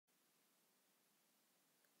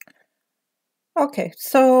Okay,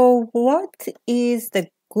 so what is the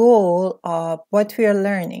goal of what we are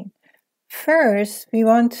learning? First, we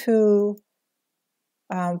want to,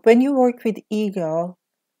 when you work with Eagle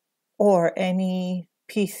or any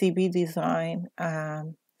PCB design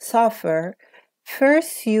software,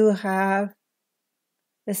 first you have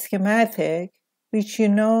a schematic which you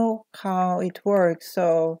know how it works.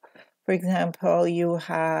 So, for example, you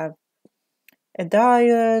have a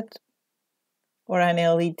diode or an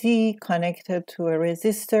LED connected to a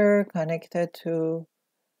resistor, connected to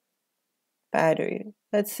battery.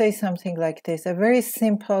 Let's say something like this, a very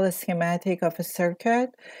simple schematic of a circuit.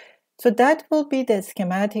 So that will be the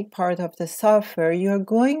schematic part of the software. You're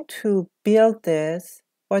going to build this,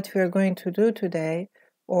 what we're going to do today,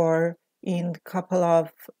 or in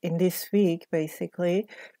this week, basically,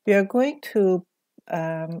 we are going to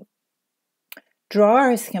draw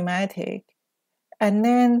our schematic, and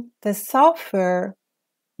then the software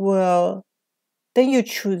will then you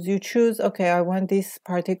choose, okay, I want this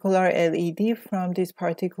particular LED from this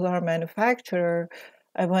particular manufacturer,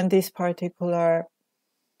 I want this particular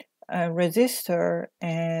resistor,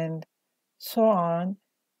 and so on.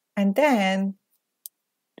 And then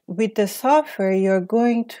with the software, you're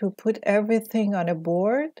going to put everything on a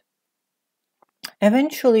board.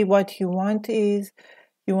 Eventually, what you want is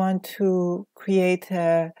you want to create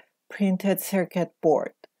a printed circuit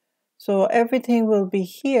board. So everything will be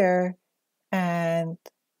here, and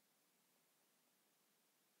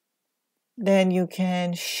then you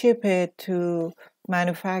can ship it to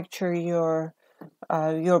manufacture your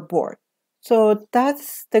board. So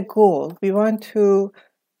that's the goal. We want to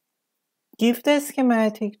give the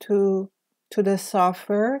schematic to the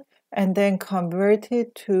software and then convert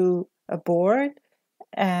it to a board,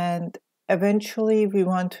 and eventually we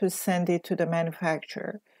want to send it to the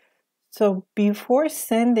manufacturer. So before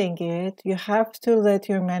sending it, you have to let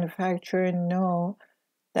your manufacturer know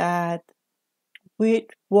that with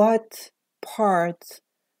what parts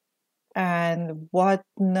and what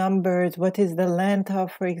numbers, what is the length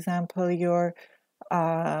of, for example, your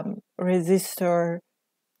resistor,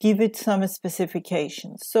 give it some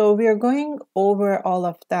specifications. So we are going over all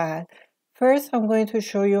of that. First, I'm going to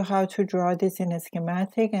show you how to draw this in a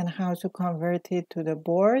schematic and how to convert it to the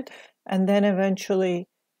board. And then eventually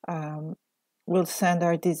we'll send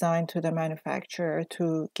our design to the manufacturer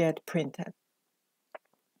to get printed.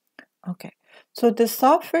 Okay, so the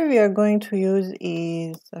software we are going to use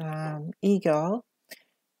is Eagle.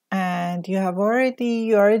 And you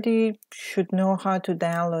already should know how to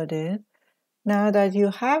download it. Now that you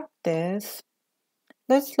have this,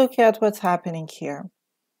 let's look at what's happening here.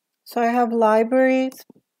 So I have libraries,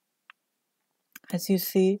 as you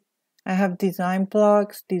see. I have design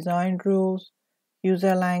blocks, design rules,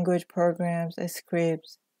 user language programs,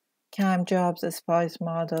 scripts, CAM jobs, SPICE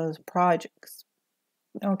models, projects.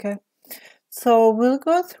 Okay, so we'll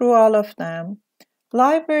go through all of them.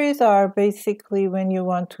 Libraries are basically when you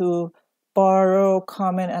want to borrow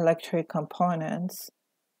common electric components,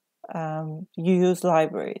 you use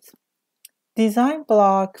libraries. Design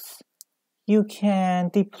blocks, you can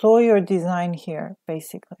deploy your design here,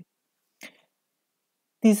 basically.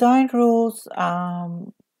 Design rules,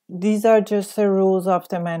 these are just the rules of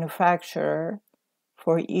the manufacturer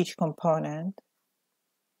for each component.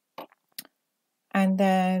 And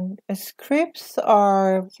then scripts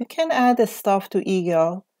are, you can add the stuff to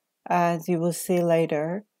Eagle, as you will see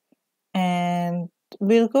later. And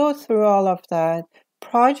we'll go through all of that.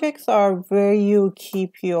 Projects are where you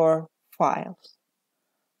keep your files.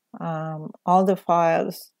 All the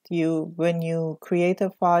files, when you create a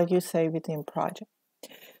file, you save it in project.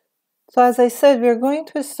 So as I said, we're going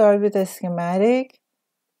to start with a schematic,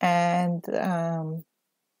 and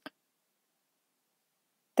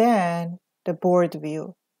then the board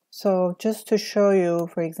view. So just to show you,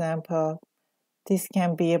 for example, this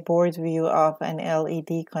can be a board view of an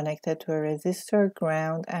LED connected to a resistor,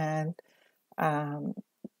 ground, and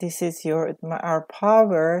this is our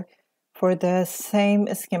power for the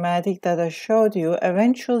same schematic that I showed you.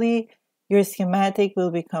 Eventually, your schematic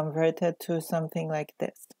will be converted to something like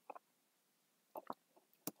this.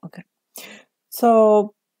 Okay,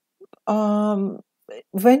 so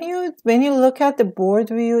when you look at the board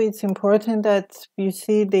view, it's important that you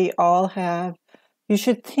see they all have. You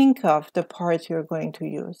should think of the parts you're going to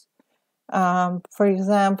use. For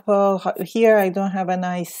example, here I don't have an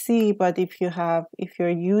IC, but if you're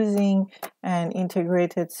using an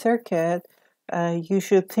integrated circuit, you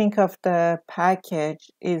should think of the package.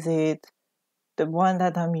 Is it the one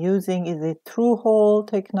that I'm using? Is it through-hole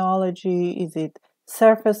technology? Is it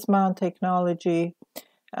surface mount technology?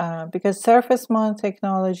 Because surface mount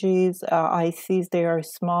technologies, ICs, they are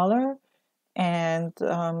smaller, and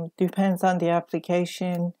depends on the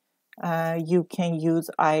application, you can use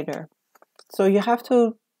either. So you have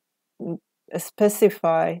to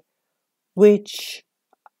specify which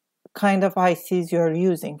kind of ICs you're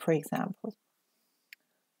using, for example.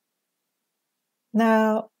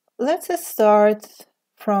 Now, let's start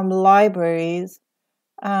from libraries.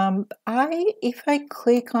 If I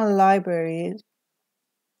click on libraries,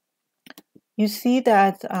 you see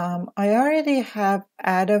that I already have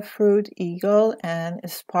Adafruit, Eagle, and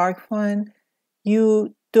SparkFun.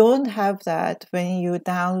 You don't have that when you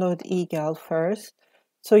download Eagle first.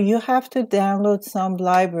 So you have to download some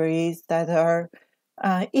libraries that are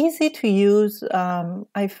easy to use.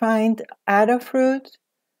 I find Adafruit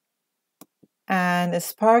and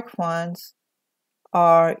SparkFun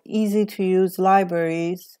are easy to use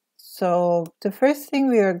libraries. So the first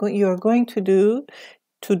thing you're going to do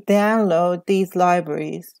to download these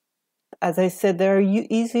libraries, as I said, they're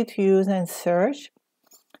easy to use and search.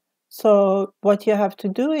 So what you have to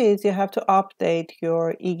do is you have to update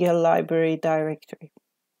your Eagle library directory.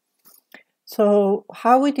 So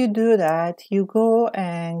how would you do that? You go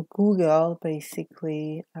and Google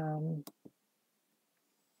basically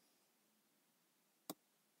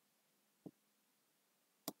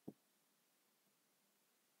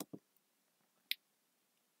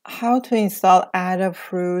how to install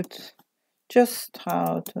Adafruit, just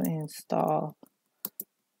how to install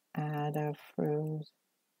Adafruit.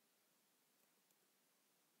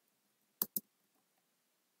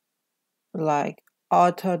 Like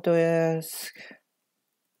Autodesk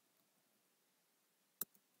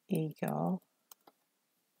Eagle.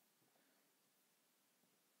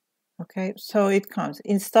 Okay, so it comes.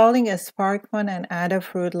 Installing a SparkFun and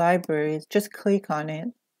Adafruit libraries, just click on it.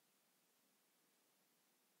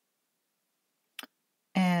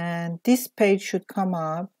 And this page should come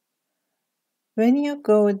up. When you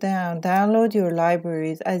go down, download your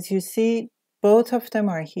libraries. As you see, both of them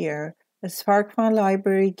are here. The SparkFun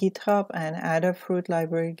library GitHub and Adafruit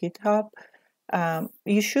library GitHub.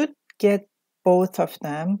 You should get both of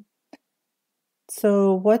them.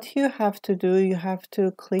 So what you have to do, you have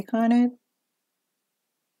to click on it.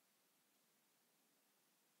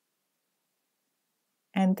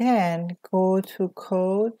 And then go to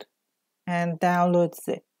code and download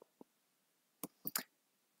zip.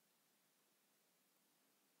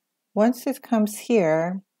 Once it comes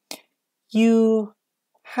here, you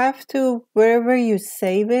have to, wherever you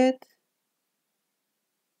save it,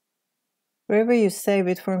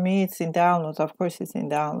 for me, it's in downloads. Of course, it's in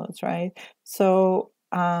downloads, right? So,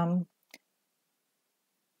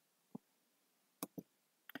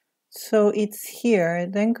 so it's here.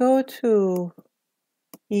 Then go to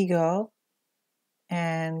Eagle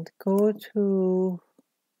and go to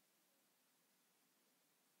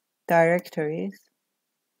directories.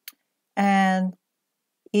 And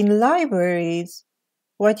in libraries,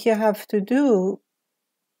 what you have to do,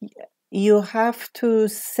 you have to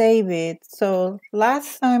save it. So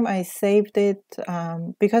last time I saved it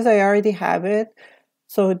because I already have it.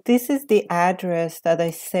 So this is the address that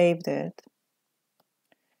I saved it.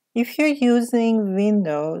 If you're using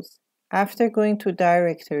Windows, after going to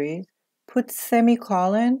directories, put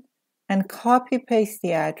semicolon and copy paste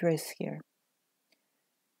the address here.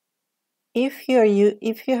 If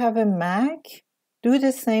you have a Mac, do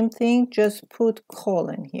the same thing, just put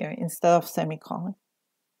colon here instead of semicolon.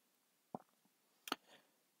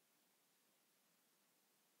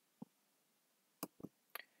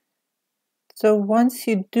 So once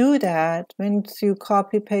you do that, once you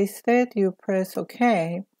copy paste it, you press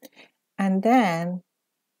OK, and then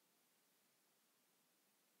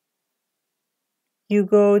you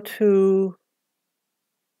go to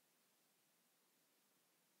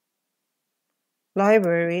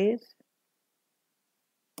libraries,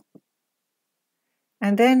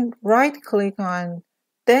 and then right click on,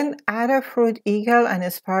 then Adafruit Eagle and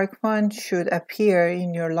SparkFun should appear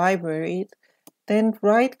in your library. Then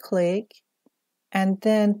right click and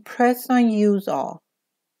then press on use all.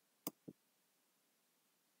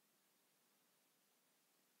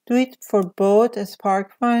 Do it for both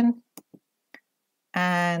SparkFun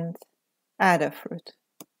and Adafruit.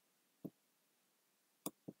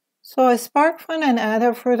 So SparkFun and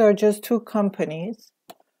Adafruit are just two companies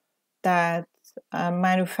that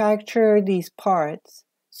manufacture these parts.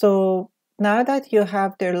 So now that you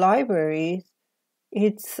have their libraries,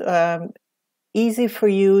 it's easy for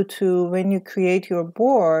you to, when you create your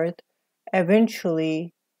board,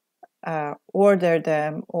 eventually order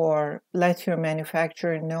them or let your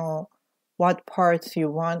manufacturer know what parts you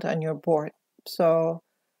want on your board. So,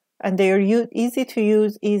 and they are easy to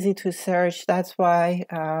use, easy to search. That's why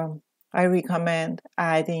I recommend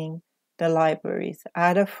adding the libraries,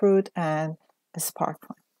 Adafruit and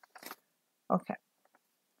SparkFun. Okay.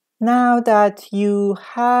 Now that you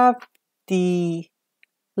have the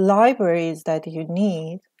libraries that you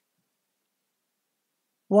need,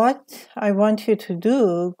 what I want you to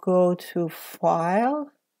do, go to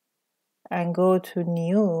File and go to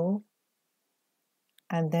New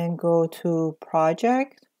and then go to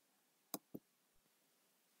Project.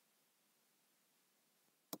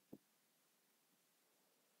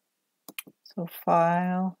 So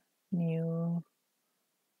File, New,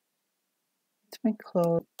 let me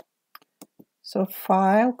close. So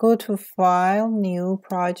File, go to File, New,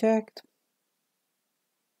 Project.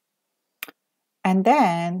 And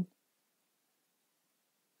then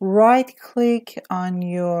right click on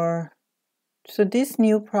your, so this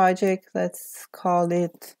new project, let's call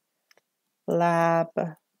it Lab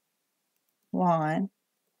 1.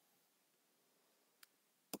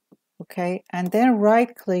 Okay, and then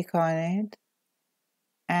right click on it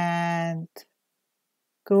and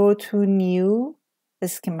go to New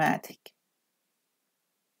Schematic.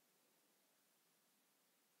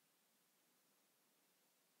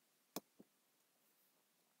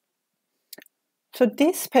 So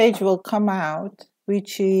this page will come out,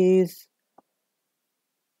 which is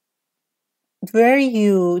where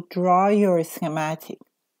you draw your schematic.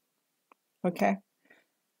 Okay.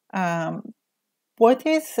 What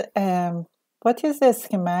is the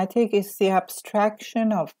schematic? Is the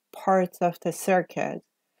abstraction of parts of the circuit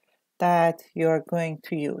that you're going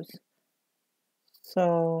to use.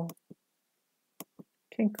 So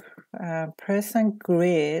you can press on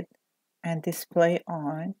Grid and Display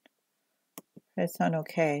On. Press on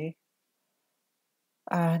OK.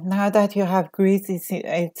 Now that you have grids,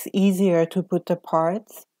 it's easier to put the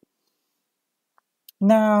parts.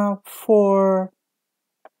 Now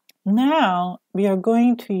we are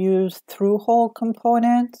going to use through-hole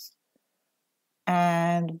components.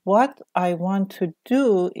 And what I want to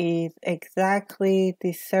do is exactly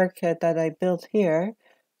the circuit that I built here.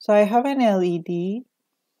 So I have an LED,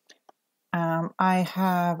 I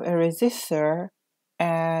have a resistor,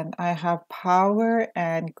 and I have power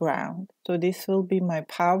and ground. So this will be my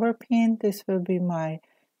power pin, this will be my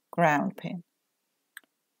ground pin.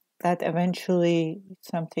 That eventually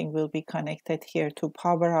something will be connected here to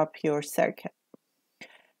power up your circuit.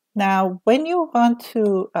 Now, when you want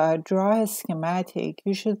to draw a schematic,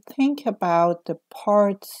 you should think about the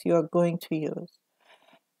parts you're going to use.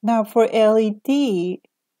 Now, for LED,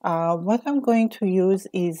 what I'm going to use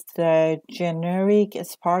is the generic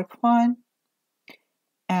SparkFun.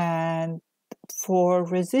 And for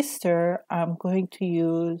resistor, I'm going to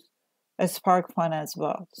use a SparkFun as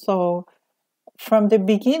well. So from the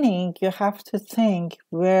beginning, you have to think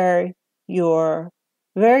where you're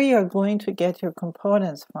going to get your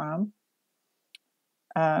components from.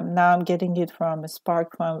 Now I'm getting it from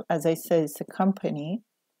SparkFun, as I said, it's a company.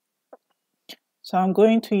 So I'm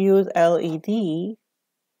going to use LED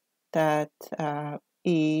that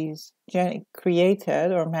is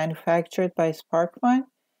created or manufactured by SparkFun,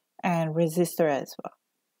 and resistor as well.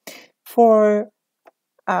 For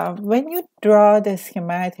when you draw the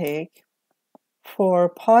schematic, for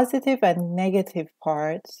positive and negative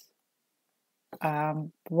parts,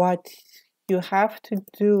 what you have to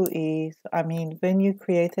do is, when you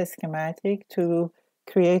create a schematic to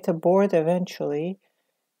create a board eventually,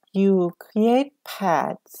 you create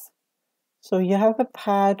pads. So you have a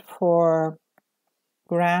pad for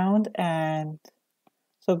ground, and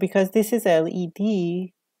so because this is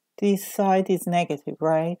LED, this side is negative,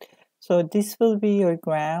 right? So this will be your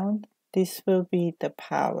ground, this will be the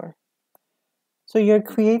power. So you're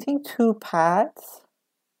creating two pads.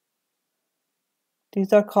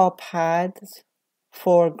 These are called pads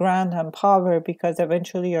for ground and power because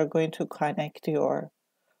eventually you're going to connect your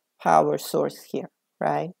power source here,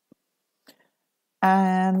 right?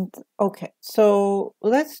 And okay, so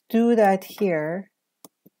let's do that here.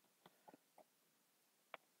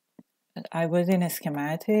 I was in a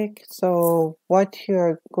schematic. So what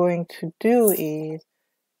you're going to do is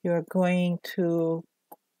you're going to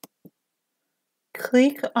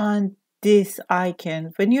click on this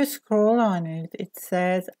icon. When you scroll on it, it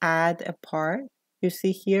says add a part. You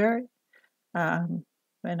see here, when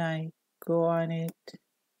I go on it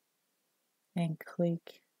and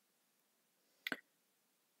click.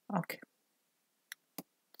 Okay.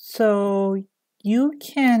 So you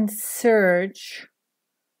can search,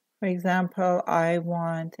 for example, I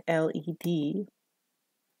want LED.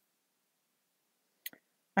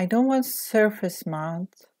 I don't want surface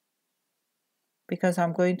mount because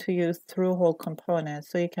I'm going to use through-hole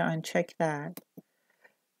components, so you can uncheck that.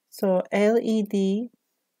 So LED,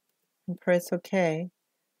 and press OK.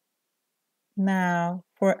 Now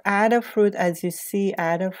for Adafruit, as you see,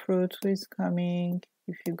 Adafruit is coming.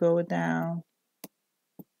 If you go down,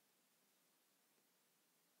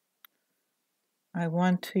 I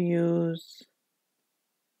want to use,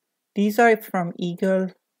 these are from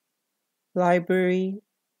Eagle Library,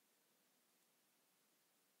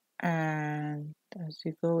 and as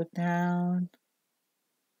you go down,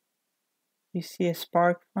 you see a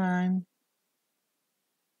SparkFun.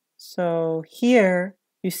 So here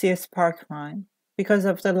you see a SparkFun. Because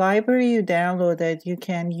of the library you downloaded, you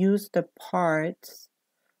can use the parts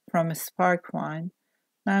from a SparkFun.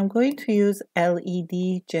 Now I'm going to use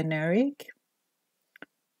LED generic.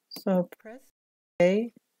 So press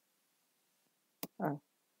A.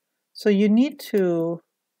 So you need to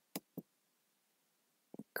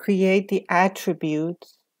create the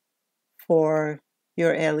attributes for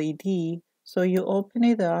your LED. So you open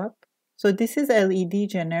it up. So this is LED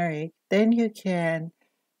generic. Then you can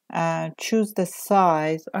choose the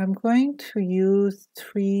size. I'm going to use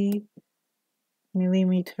 3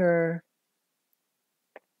 millimeter.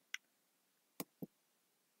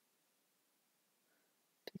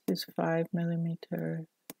 This is 5 millimeter.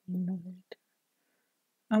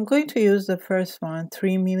 I'm going to use the first one,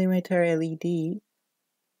 3 millimeter LED,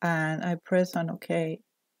 and I press on OK.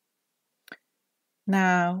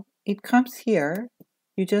 Now it comes here.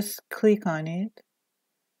 You just click on it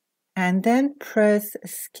and then press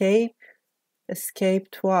escape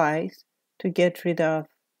twice to get rid of.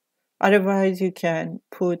 Otherwise you can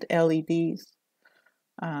put LEDs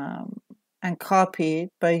and copy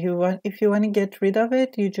it, but if you want to get rid of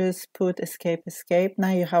it, you just put escape.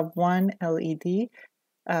 Now you have one LED.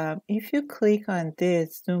 If you click on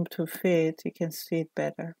this zoom to fit, you can see it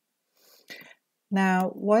better. Now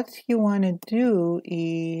what you want to do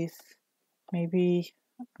is maybe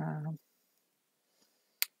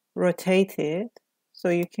rotate it. So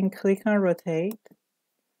you can click on rotate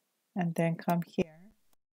and then come here.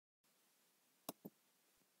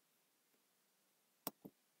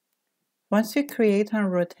 Once you create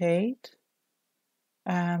and rotate,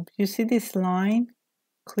 you see this line,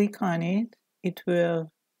 click on it, it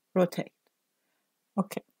will rotate.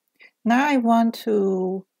 Okay, now I want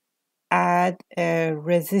to add a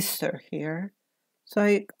resistor here. So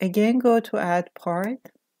I again go to add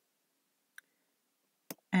part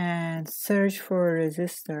and search for a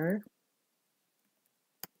resistor.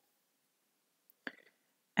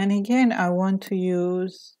 And again, I want to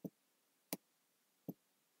use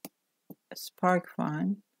a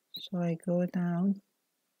SparkFun. So I go down.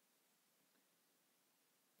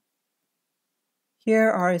 Here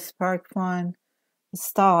are SparkFun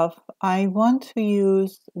stuff. I want to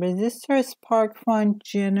use resistor SparkFun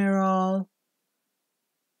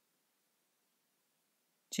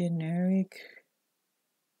generic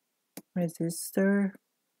resistor,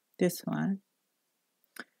 this one,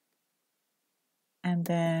 and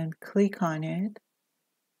then click on it,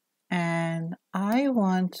 and I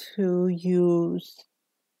want to use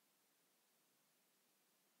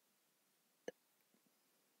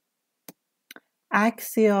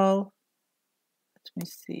axial. Let me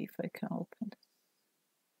see if I can open it.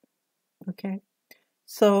 Okay,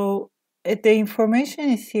 so the information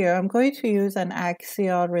is here. I'm going to use an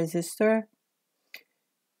axial resistor,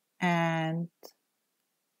 and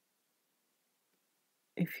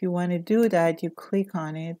if you want to do that, you click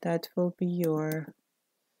on it. That will be your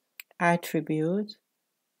attribute.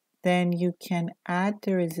 Then you can add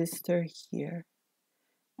the resistor here,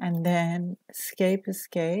 and then escape,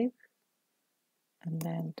 and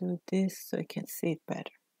then do this so you can see it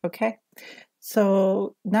better. Okay,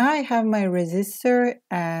 so now I have my resistor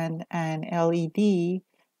and an LED.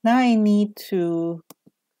 Now I need to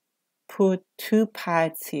put 2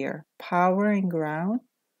 pads here, power and ground.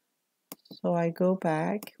 So I go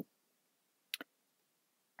back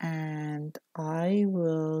and I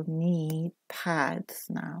will need pads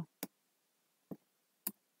now.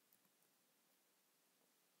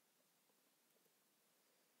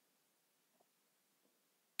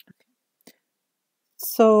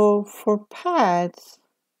 So for pads,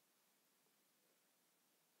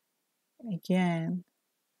 again,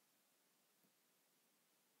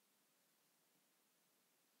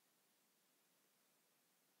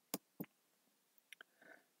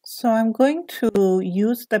 so I'm going to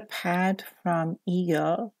use the pad from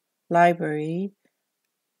Eagle Library,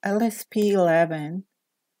 LSP11.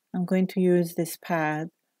 I'm going to use this pad.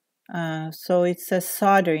 So it's a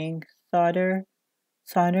soldering pad.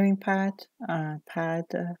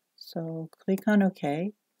 So click on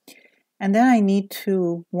OK. And then I need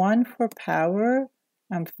one for power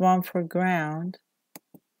and one for ground.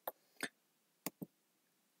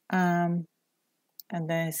 And and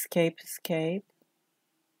then escape, escape.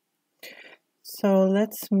 So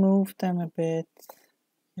let's move them a bit.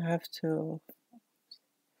 You have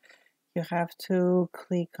to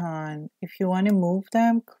click on, if you want to move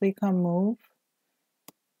them, click on move,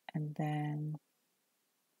 and then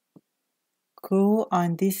go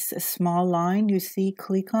on this small line you see,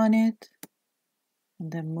 click on it,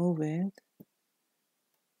 and then move it.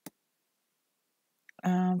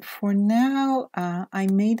 For now, I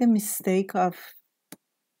made a mistake of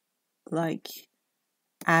like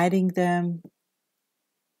adding them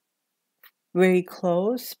very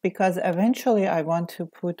close because eventually I want to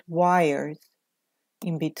put wires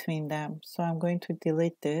in between them. So I'm going to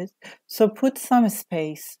delete this. So put some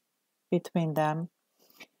space between them.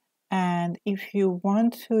 And if you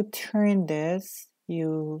want to turn this,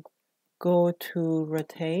 you go to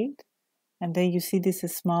rotate, and then you see this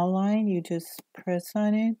small line, you just press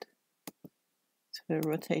on it to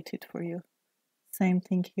rotate it for you. Same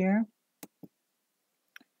thing here.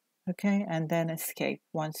 Okay, and then escape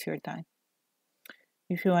once you're done.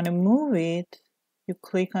 If you want to move it, you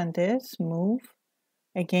click on this, move.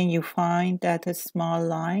 Again, you find that a small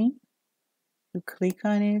line, you click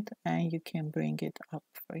on it, and you can bring it up,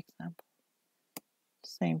 for example.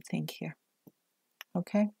 Same thing here.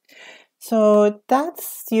 Okay, so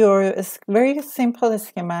that's your very simple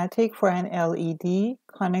schematic for an LED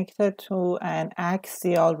connected to an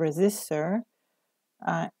axial resistor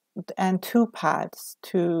and two pads,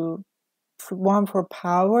 one for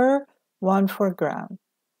power, one for ground.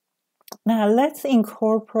 Now let's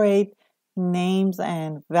incorporate names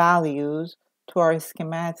and values to our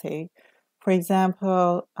schematic. For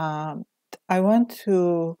example, I want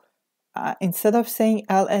to, instead of saying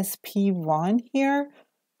LSP1 here,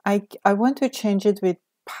 I want to change it with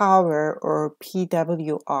power or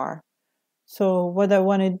PWR. So what I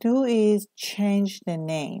want to do is change the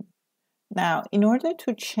name. Now, in order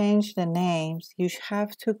to change the names, you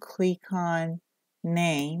have to click on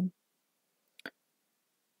name.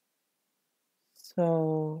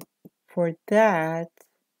 So for that,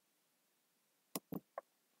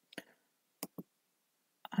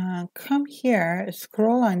 come here,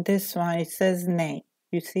 scroll on this one, it says name.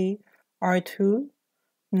 You see R2,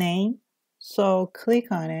 name. So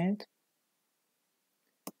click on it.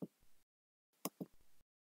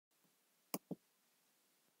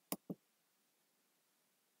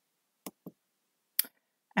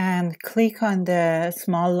 And click on the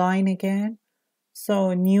small line again.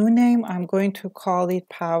 So new name, I'm going to call it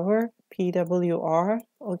power, PWR,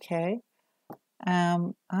 okay.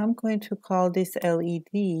 I'm going to call this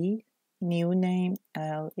LED, new name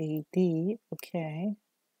LED, okay.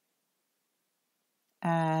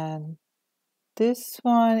 And this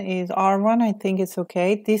one is R1, I think it's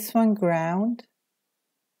okay. This one ground.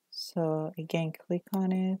 So again, click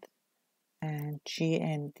on it and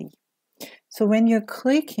GND. So when you're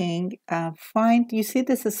clicking, you see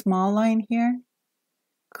this small line here?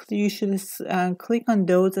 You should click on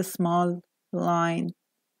those small line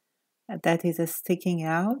that is sticking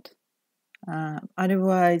out.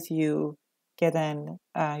 Otherwise you get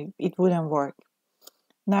it wouldn't work.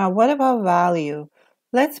 Now what about value?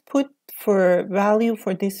 Let's put for value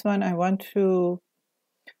for this one, I want to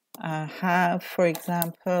have, for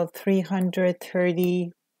example,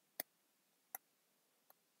 330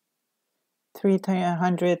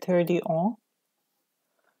 ohm.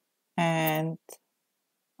 And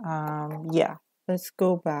yeah, let's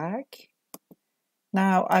go back.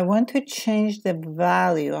 Now I want to change the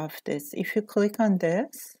value of this. If you click on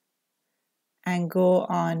this and go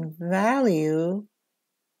on value,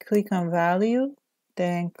 click on value,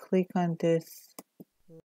 then click on this.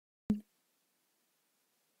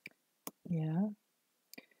 Yeah.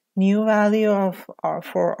 New value of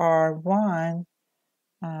for R1,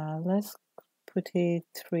 let's put it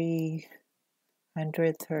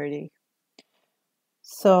 330.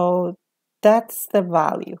 So that's the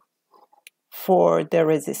value for the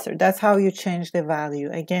resistor. That's how you change the value.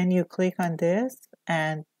 Again, you click on this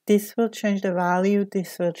and this will change the value,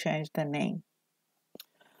 this will change the name.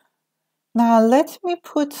 Now let me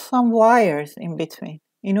put some wires in between.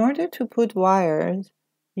 In order to put wires,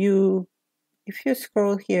 if you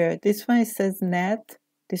scroll here, this one it says net,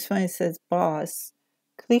 this one it says bus.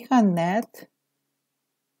 Click on net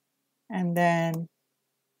and then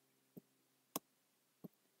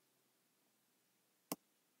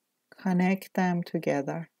connect them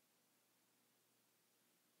together.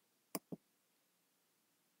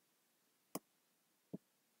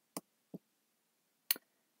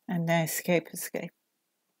 And then escape.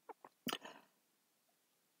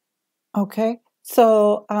 Okay,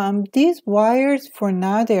 so these wires for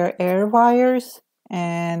now, they're air wires,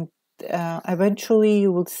 and eventually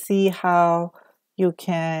you will see how you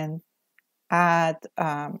can add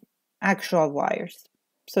actual wires.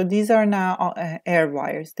 So these are now air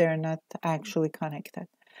wires. They're not actually connected.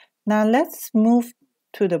 Now let's move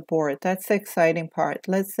to the board. That's the exciting part.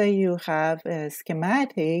 Let's say you have a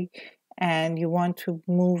schematic and you want to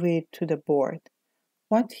move it to the board.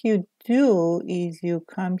 What you do is you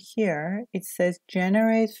come here. It says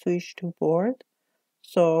generate switch to board.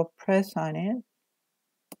 So press on it.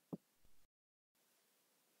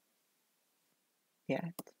 Yeah.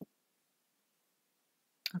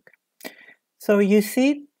 Okay. So you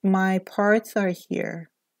see my parts are here.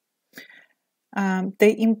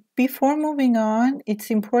 Before moving on, it's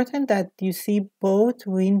important that you see both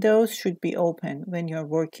windows should be open when you're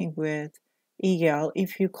working with Eagle.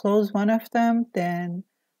 If you close one of them, then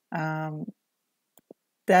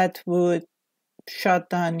that would shut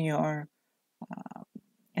down your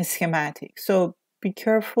schematic. So be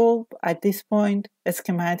careful. At this point, a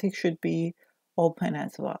schematic should be open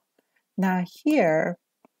as well. Now here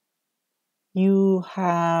you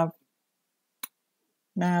have,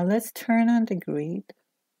 now let's turn on the grid.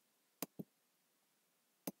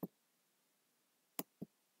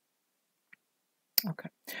 Okay,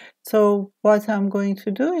 so what I'm going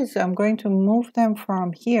to do is I'm going to move them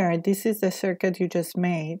from here. This is the circuit you just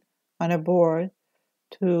made on a board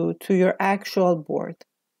to your actual board.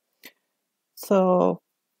 So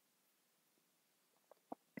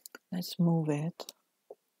let's move it.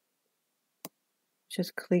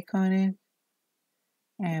 Just click on it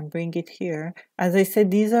and bring it here. As I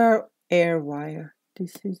said, these are air wire.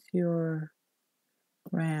 This is your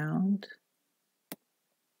ground,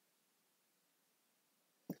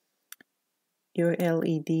 your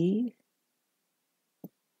LED,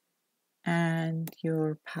 and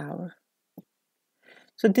your power.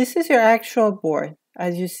 So this is your actual board.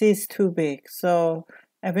 As you see, it's too big. So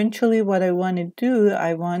eventually what I want to do,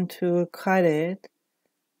 I want to cut it,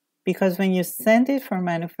 because when you send it for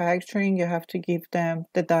manufacturing, you have to give them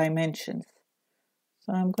the dimensions.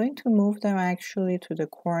 So I'm going to move them actually to the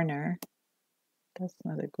corner. That's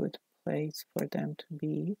not a good place for them to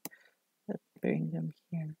be. Let's bring them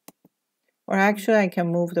here. Or actually I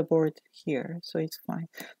can move the board here, so it's fine.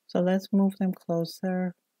 So let's move them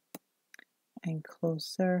closer and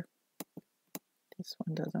closer. This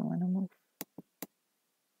one doesn't want to move.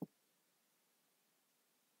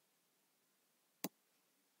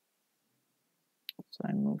 So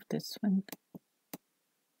I move this one.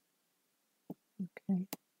 Okay.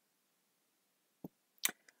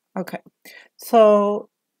 Okay. So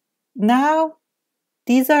now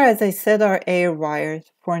these are, as I said, are air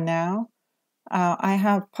wires for now. I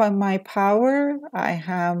have my power, I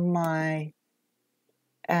have my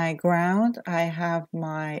ground, I have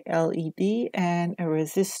my LED and a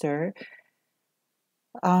resistor.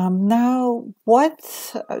 Now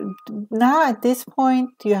at this point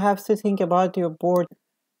you have to think about your board.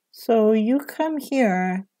 So you come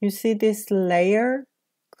here, you see this layer,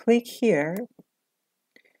 click here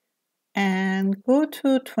and go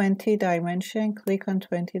to 20 dimension, click on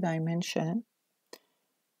 20 dimension.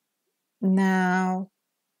 Now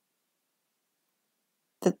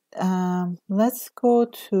let's go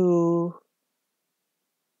to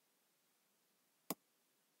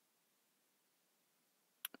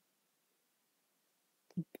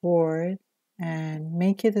the board and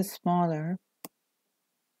make it smaller.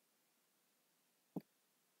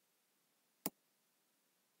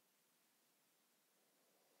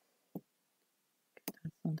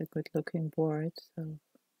 That's not a good looking board, so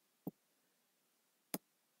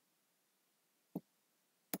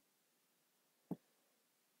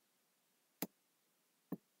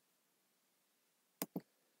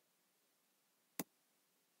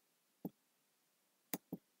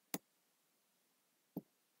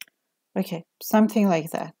okay, something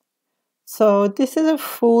like that. So this is a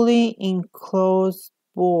fully enclosed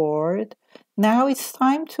board. Now it's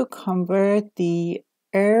time to convert the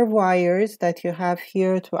air wires that you have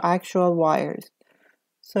here to actual wires.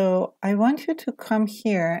 So I want you to come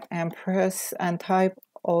here and press and type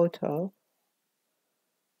auto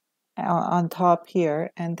on top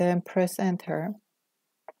here and then press enter.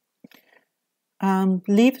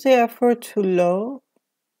 Leave the effort to low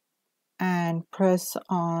and press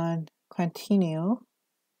on continue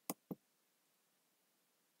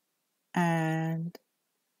and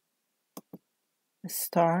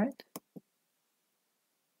start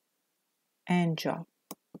and job.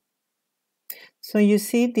 So you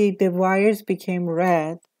see the wires became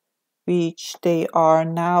red, which they are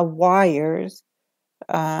now wires.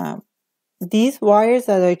 These wires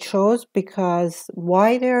that I chose, because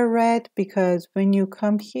why they're red, because when you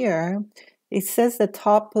come here, it says the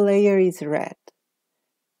top layer is red.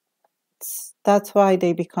 That's why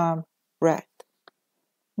they become red.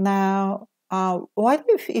 Now, what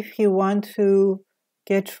if you want to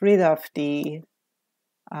get rid of the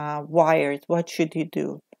wires? What should you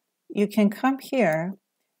do? You can come here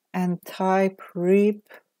and type rip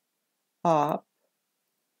up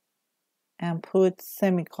and put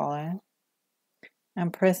semicolon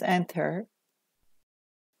and press enter.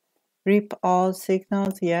 Rip all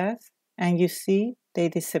signals, yes, and you see they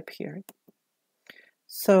disappeared.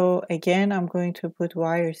 So again, I'm going to put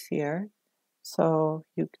wires here. So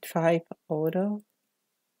you type auto,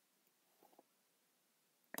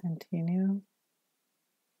 continue,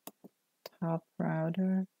 top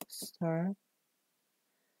router, start,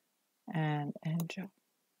 and enter.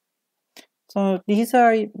 So these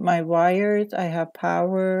are my wires. I have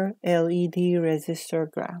power, LED,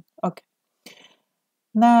 resistor, ground. Okay.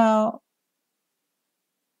 Now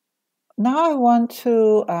I want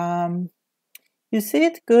to, you see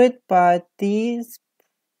it good, but these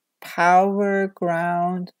power,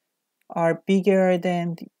 ground are bigger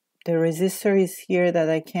than the resistor is here that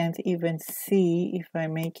I can't even see. If I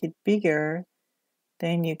make it bigger,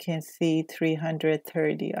 then you can see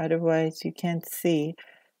 330. Otherwise, you can't see.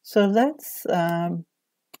 So let's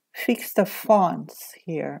fix the fonts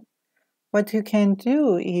here. What you can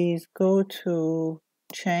do is go to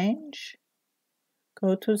change,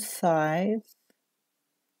 go to size,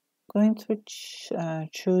 going to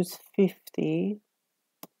choose 50,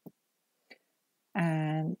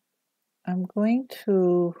 and I'm going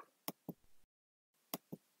to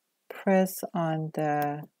press on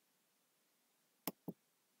the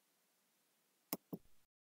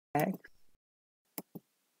X.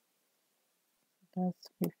 That's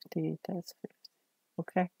 50, that's 50.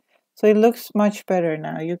 Okay, so it looks much better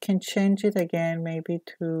now. You can change it again, maybe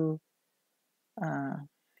to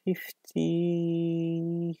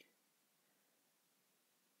 50,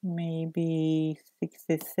 maybe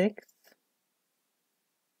 66.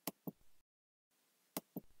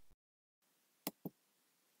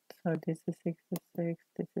 So this is 66,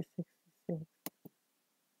 this is 66.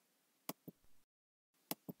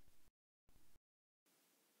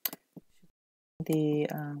 The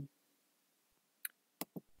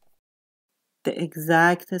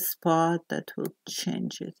exact spot that will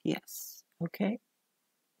change it, yes. Okay.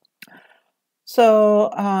 So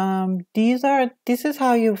this is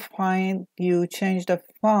how you change the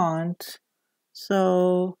font.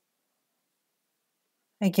 So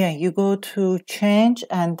again, you go to change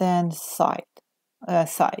and then size.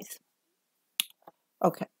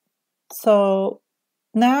 Okay. So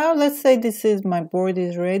now let's say my board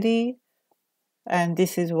is ready and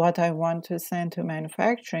this is what I want to send to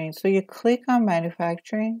manufacturing. So you click on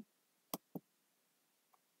manufacturing.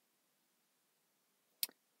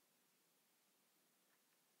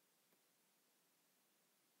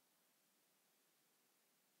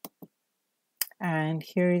 And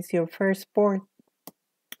here is your first board.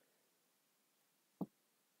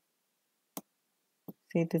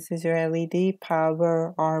 See, this is your LED,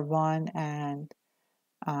 power, R1, and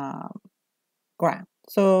ground.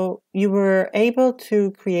 So you were able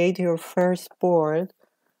to create your first board.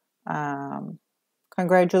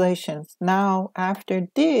 Congratulations. Now, after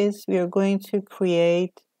this, we are going to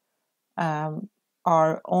create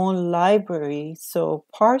our own library. So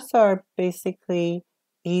parts are basically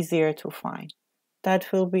easier to find.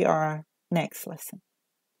 That will be our next lesson.